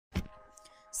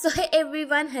So hey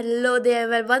everyone, hello there.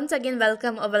 Well, once again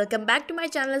welcome back to my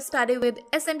channel Study with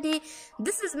SMT.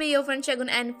 This is me, your friend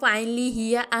Shagun, and finally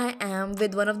here I am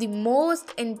with one of the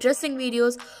most interesting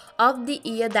videos of the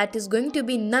year, that is going to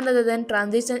be none other than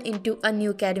transition into a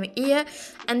new academic year,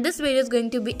 and this video is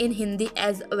going to be in Hindi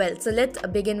as well. So let's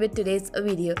begin with today's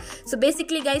video. So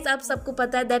basically guys, आप सबको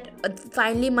पता है that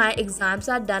finally my exams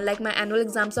are done, like my annual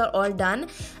exams are all done,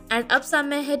 and अब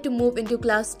समय है to move into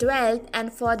class 12th,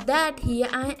 and for that here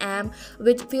I am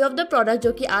with few of the products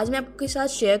जो कि आज मैं आपके साथ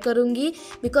share करूँगी,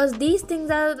 because these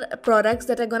things are products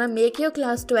that are gonna make your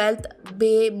class 12th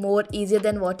way more easier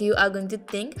than what you are going to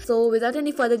think. So without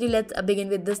any further ado, let's begin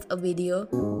with this video.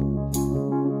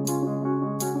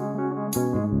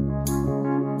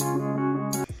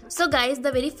 So guys,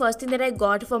 the very first thing that I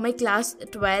got for my class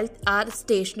 12th are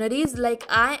stationeries. Like,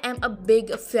 I am a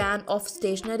big fan of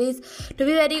stationeries. To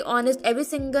be very honest, every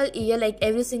single year, like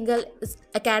every single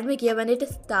academic year when it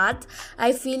starts,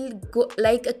 I feel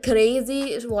like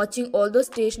crazy watching all those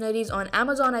stationeries on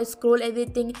Amazon. I scroll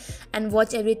everything and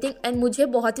watch everything, and मुझे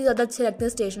बहुत ही ज़्यादा अच्छे लगते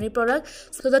हैं stationery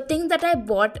products. So the things that I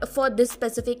bought for this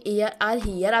specific year are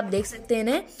here. आप देख सकते हैं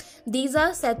ना. These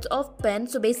are sets of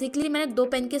pens. So basically मैंने दो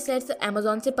पेन के सेट्स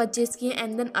Amazon से purchase किए,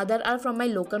 and then other are from my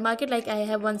local market. Like I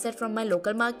have one set from my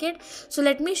local market. So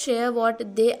let me share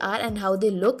what they are and how they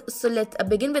look. So let's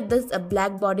begin with this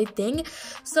black body thing.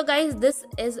 So guys, this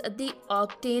is the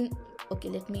Octane. Okay,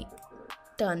 let me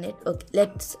turn it. Okay,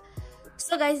 let's.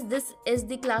 So guys, this is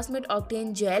the Classmate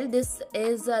Octane Gel. This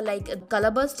is like a color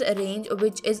burst range,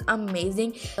 which is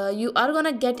amazing. You are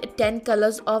gonna get 10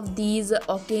 colors of these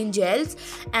Octane gels,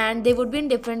 and they would be in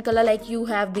different color. Like you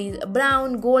have these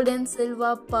brown, golden,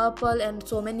 silver, purple, and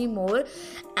so many more.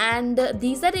 And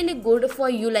these are really good for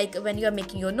you, like when you are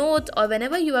making your notes or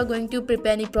whenever you are going to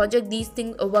prepare any project. These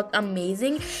things work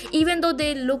amazing, even though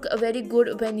they look very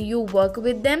good when you work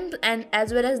with them, and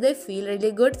as well as they feel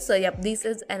really good. So yep, this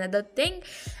is another thing.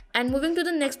 And moving to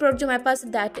the next product जो हमारे पास,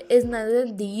 that is another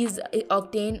these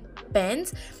Octane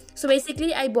pens. So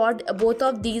basically I bought both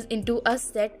of these into a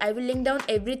set. I will link down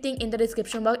everything in the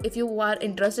description box. If you are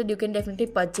interested, you can definitely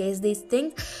purchase these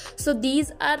things. So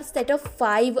these are set of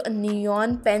 5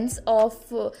 neon pens of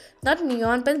not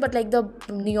neon pens but like the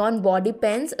neon body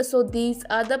pens. So these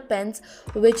are the pens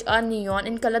which are neon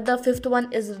in color. The 5th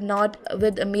one is not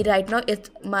with me right now. It's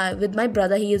with my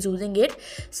brother. He is using it.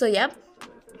 So yeah,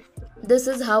 this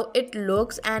is how it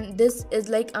looks, and this is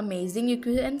like amazing. You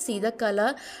can see the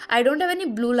color. I don't have any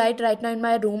blue light right now in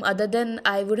my room, other than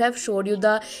I would have showed you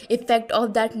the effect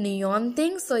of that neon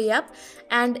thing. So yep,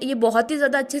 and ये बहुत ही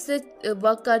ज़्यादा अच्छे से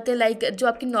work करते हैं, like जो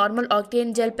आपकी normal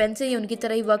octane gel pen से ही उनकी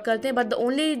तरह ही वर्क करते हैं, but the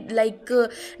only like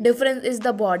difference is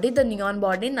the body, the neon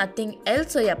body, nothing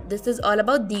else. So yep, this is all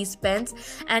about these pens,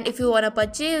 and if you wanna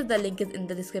purchase, the link is in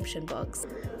the description box.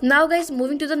 Now guys,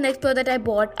 moving to the next product that I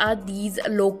bought are these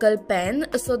local pen.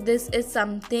 So this is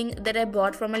something that I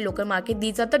bought from my local market.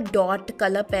 These are the dot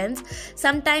color pens.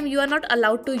 Sometimes you are not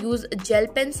allowed to use gel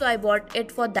pens, so I bought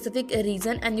it for that specific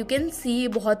reason. And you can see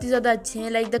बहुत ही ज़्यादा अच्छे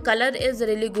हैं. Like the color is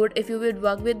really good. If you will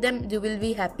work with them, you will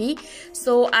be happy.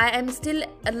 So I am still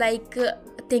like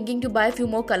thinking to buy a few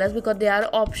more colors, because there are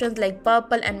options like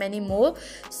purple and many more.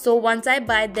 So once I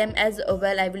buy them as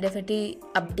well, I will definitely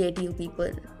update you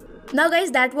people. Now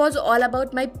guys, that was all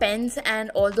about my pens and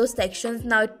all those sections.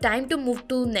 Now time to move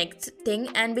to next thing,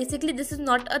 and basically this is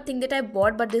not a thing that I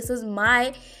bought, but this is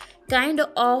my kind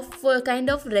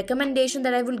of recommendation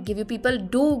that I will give you. People,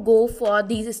 do go for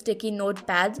these sticky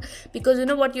notepads, because you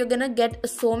know what, you're gonna get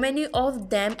so many of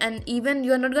them, and even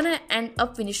you're not gonna end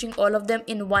up finishing all of them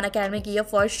in one academic year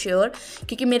for sure.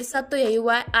 क्योंकि मेरे साथ तो यही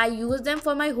हुआ है. I use them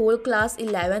for my whole class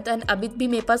 11th, and अभी भी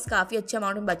मेरे पास काफ़ी अच्छा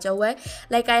amount में बचा हुआ है.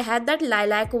 Like I had that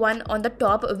lilac one on the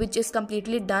top, which is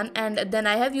completely done, and then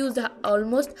I have used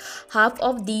almost half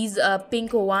of these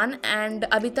pink one, and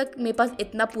अभी तक मेरे पास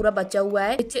इतना पूरा बचा हुआ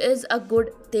है, which is a good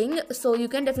thing. So you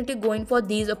can definitely go in for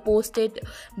these post-it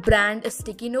brand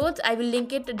sticky notes. I will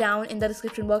link it down in the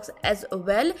description box as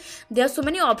well. There are so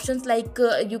many options, like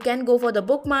you can go for the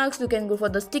bookmarks, you can go for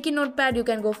the sticky notepad, you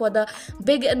can go for the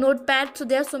big notepad. So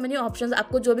there are so many options.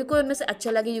 आपको जो भी कोई उनमें से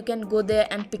अच्छा लगे, you can go there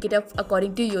and pick it up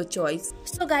according to your choice.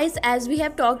 So guys, as we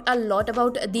have talked a lot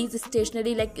about these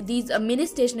stationery, like these mini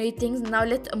stationery things, now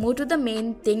let's move to the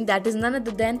main thing, that is none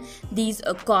other than these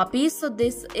copies. So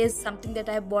this is something that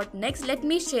I bought next. Let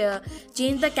me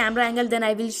change the camera angle, then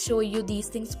I will show you these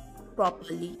things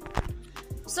properly.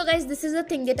 So guys, this is the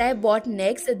thing that I bought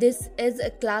next. This is a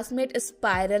classmate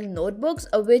spiral notebooks,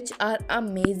 which are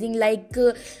amazing. Like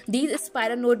these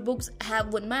spiral notebooks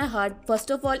have won my heart. First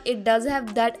of all, it does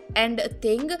have that end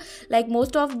thing. Like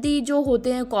most of the जो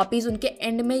होते हैं copies, उनके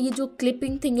end में ये जो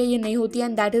clipping thing है ये नहीं होती है,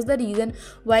 and that is the reason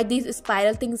why these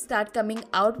spiral things start coming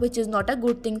out, which is not a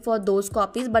good thing for those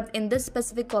copies. But in this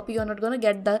specific copy, you're not gonna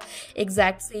get the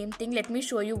exact same thing. Let me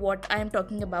show you what I am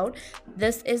talking about.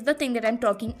 This is the thing that I'm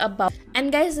talking about.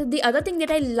 And guys, the other thing that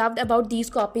I loved about these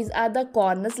copies are the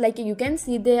corners. Like you can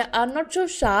see they are not so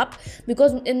sharp,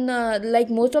 because in like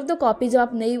most of the copies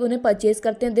आप नहीं उन्हें purchase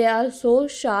करते हैं, they are so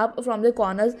sharp from the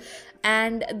corners,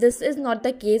 and this is not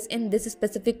the case in this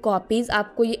specific copies.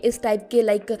 आपको ये इस type के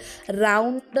like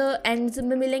round ends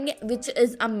में मिलेंगे, which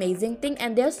is amazing thing.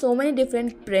 And there are so many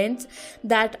different prints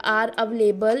that are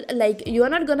available. Like you are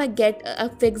not gonna get a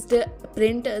fixed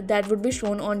print that would be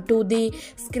shown onto the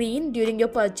screen during your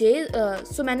purchase.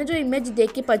 So मैंने जो image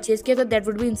देख के purchase किया था, that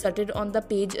would be inserted on the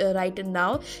page right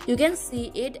now. You can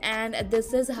see it, and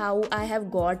this is how I have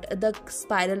got the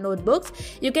spiral notebooks.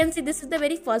 You can see this is the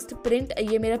very first print.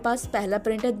 ये मेरे पास पहला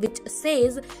print है, which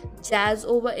says jazz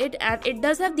over it, and it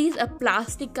does have these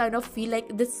plastic kind of feel,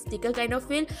 like this sticker kind of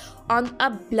feel on a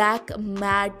black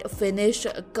matte finish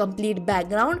complete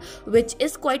background, which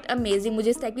is quite amazing. मुझे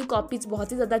इस type की copies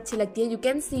बहुत ही ज़्यादा अच्छी लगती है. You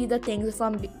can see the things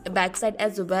from back side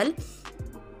as well.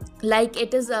 Like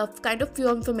it is a kind of few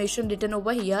information written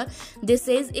over here. This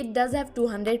says it does have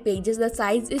 200 pages. The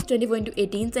size is 24 into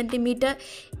 18 centimeter.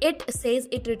 It says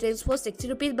it retails for 60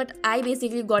 rupees, but I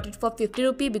basically got it for 50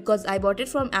 rupees because I bought it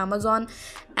from Amazon,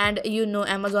 and you know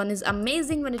Amazon is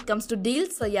amazing when it comes to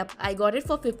deals. So yep, I got it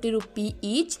for 50 rupees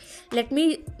each. Let me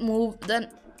move the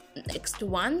next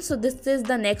one. So this is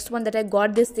the next one that I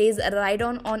got. This says ride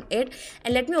on it,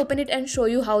 and let me open it and show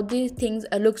you how the things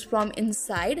looks from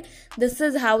inside. This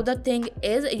is how the thing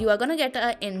is. You are gonna get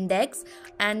an index,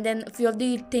 and then few of the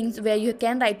things where you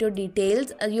can write your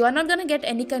details. You are not gonna get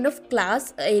any kind of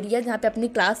class area जहाँ पे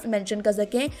अपनी class mention कर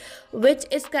सकें, which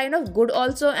is kind of good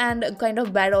also and kind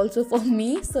of bad also for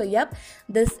me. So yep,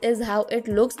 this is how it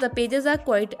looks. The pages are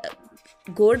quite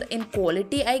good in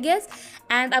quality I guess,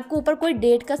 and आपको ऊपर कोई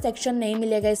date का section नहीं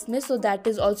मिलेगा इसमें, so that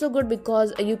is also good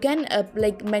because you can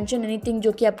like mention anything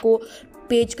जो कि आपको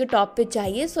पेज के टॉप पे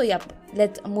चाहिए. So yep,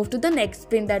 let's move to the next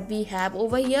print that we have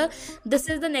over here. This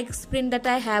is the next print that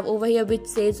I have over here, which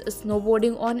says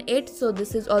snowboarding on it. So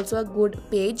this is also a good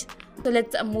page. So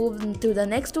let's move to the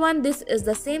next one. This is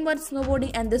the same one,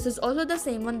 snowboarding, and this is also the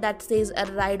same one that says a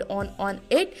ride on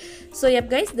it. So yep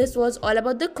guys, this was all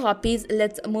about the copies.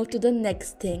 Let's move to the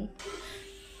next thing.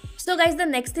 So guys, the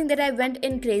next thing that I went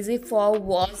in crazy for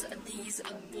was these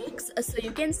books. So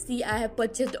you can see I have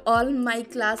purchased all my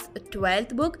class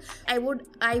 12th book. I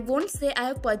won't say I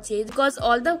have purchased, because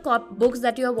all the books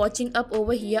that you are watching up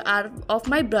over here are of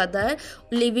my brother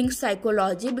leaving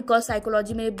psychology, because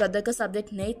psychology मेरे brother का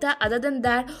subject नहीं था. Other than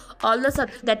that, all the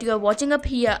subjects that you are watching up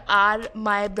here are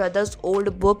my brother's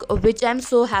old book, which I am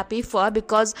so happy for,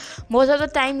 because most of the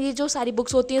time ये जो सारी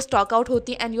books होती हैं stock out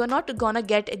होती हैं, and you are not gonna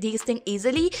get these things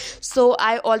easily. So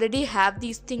I already have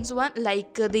these things. One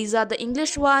like these are the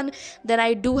English one, then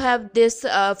I do have this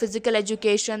physical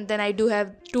education, then I do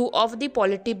have 2 of the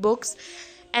polity books,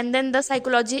 and then the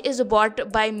psychology is bought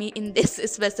by me in this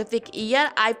specific year.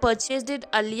 I purchased it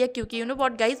earlier because you know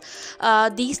what guys,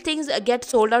 these things get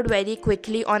sold out very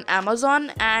quickly on Amazon,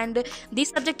 and these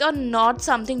subjects are not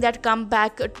something that come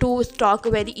back to stock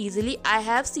very easily. I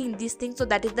have seen these things, so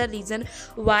that is the reason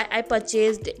why I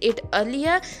purchased it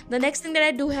earlier. The next thing that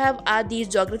I do have are these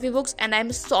geography books, and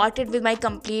I'm sorted with my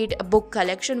complete book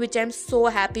collection, which I'm so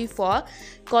happy for,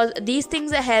 because these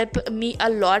things help me a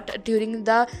lot during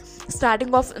the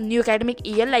starting of new academic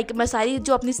year. Like मैं सारी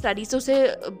जो अपनी studies है उसे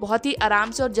बहुत ही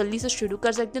आराम से और जल्दी से शुरू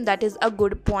कर सकती हूँ. That is a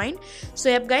good point. So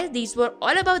yup guys, these were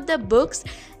all about the books,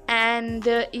 and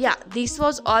yeah, this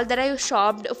was all that I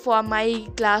shopped for my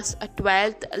class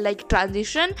 12th like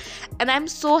transition, and I'm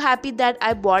so happy that I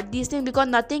bought these things,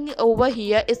 because nothing over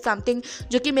here is something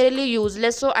जो कि मेरे लिए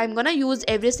useless. So I'm gonna use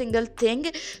every single thing.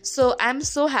 So I'm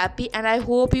so happy, and I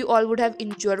hope you all would have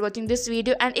enjoyed watching this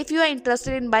video. And if you are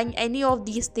interested in buying any of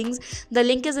these things, the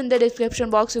link is in the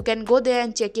description box. You can go there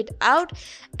and check it out.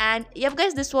 And yep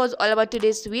guys, this was all about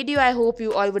today's video. I hope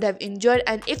you all would have enjoyed,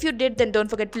 and if you did, then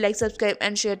don't forget to like, subscribe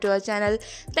and share to our channel.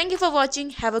 Thank you for watching.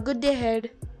 Have a good day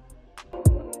ahead.